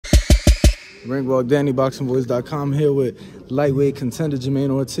Ringwalk Danny, ThaBoxingvoice.com, here with lightweight contender Jamaine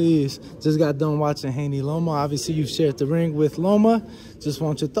Ortiz. Just got done watching Haney Loma. Obviously, you've shared the ring with Loma. Just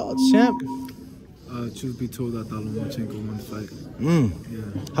want your thoughts, champ. Truth be told, I thought Lomachenko won the fight. Yeah.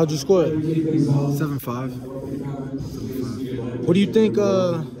 How'd you score it? 7-5. What do you think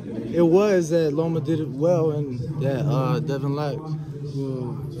it was that Loma did it well and that Devin lacked?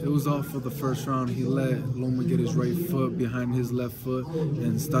 Well, it was all for the first round. He let Loma get his right foot behind his left foot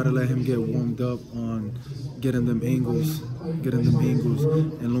and started letting him get warmed up on getting them angles. And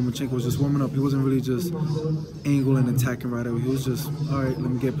Lomachenko was just warming up. He wasn't really just angling and attacking right away. He was just, all right, let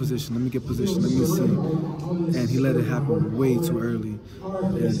me get position, let me see. And he let it happen way too early.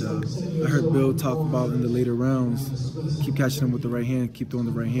 And I heard Bill talk about in the later rounds, keep catching him with the right hand, keep throwing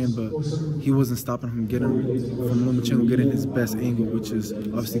the right hand, but he wasn't stopping him from Lomachenko getting his best angle, which is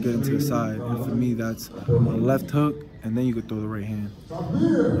obviously getting to the side. And for me, that's a left hook, and then you could throw the right hand. But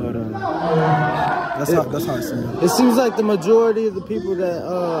that's how I see it. It seems like the majority of the people that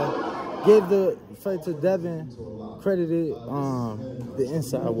gave the fight to Devin credited the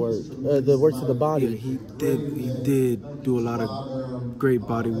inside work, the work to the body. Yeah, he did do a lot of great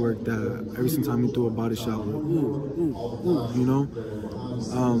body work that every single time he threw a body shot, like, ooh, you know?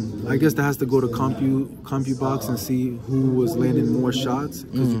 I guess that has to go to CompuBox and see who was landing more shots,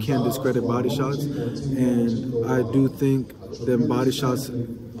 because you can't discredit body shots. And I do think them body shots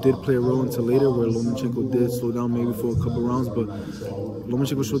did play a role until later, where Lomachenko did slow down maybe for a couple rounds, but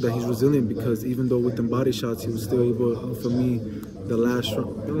Lomachenko showed that he's resilient, because even though with them body shots, he was still able, for me, the last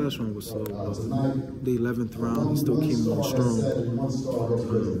round was slow, but the 11th round, he still came on strong.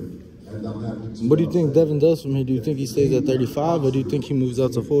 What do you think Devin does from here? Do you think he stays at 35, or do you think he moves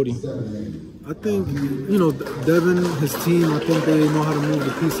out to 40? I think, you know, Devin, his team, I think they know how to move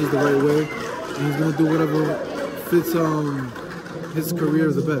the pieces the right way, and he's going to do whatever fits his career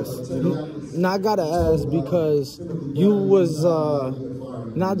the best, you know? Now, I got to ask, because you was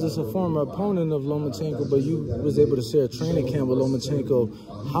not just a former opponent of Lomachenko, but you was able to share a training camp with Lomachenko.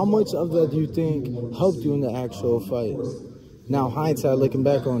 How much of that do you think helped you in the actual fight? Now, hindsight, looking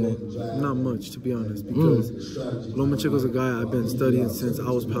back on it. Not much, to be honest, because Lomachenko's a guy I've been studying since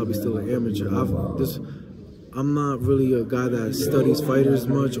I was probably still an amateur. I'm not really a guy that studies fighters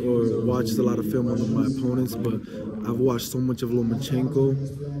much or watches a lot of film on my opponents, but I've watched so much of Lomachenko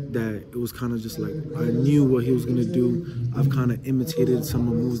that it was kind of just like, I knew what he was going to do. I've kind of imitated some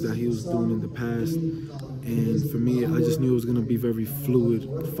of the moves that he was doing in the past. And for me, I just knew it was going to be a very fluid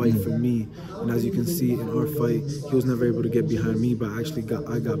fight for me. And as you can see in our fight, he was never able to get behind me, but I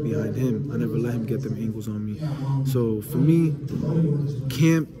got behind him. I never let him get them angles on me. So for me,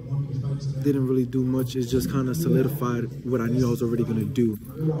 camp didn't really do much. It just kind of solidified what I knew I was already going to do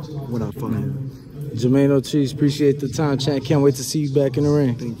when I fought him. Jamaine Ortiz, appreciate the time, champ. Can't wait to see you back in the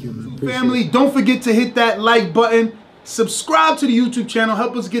ring. Thank you, man. Family, don't forget to hit that like button. Subscribe to the YouTube channel.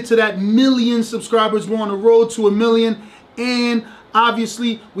 Help us get to that 1 million subscribers. We're on the road to 1 million. And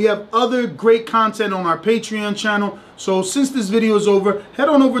obviously, we have other great content on our Patreon channel. So since this video is over, head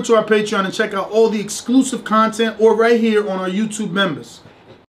on over to our Patreon and check out all the exclusive content, or right here on our YouTube members.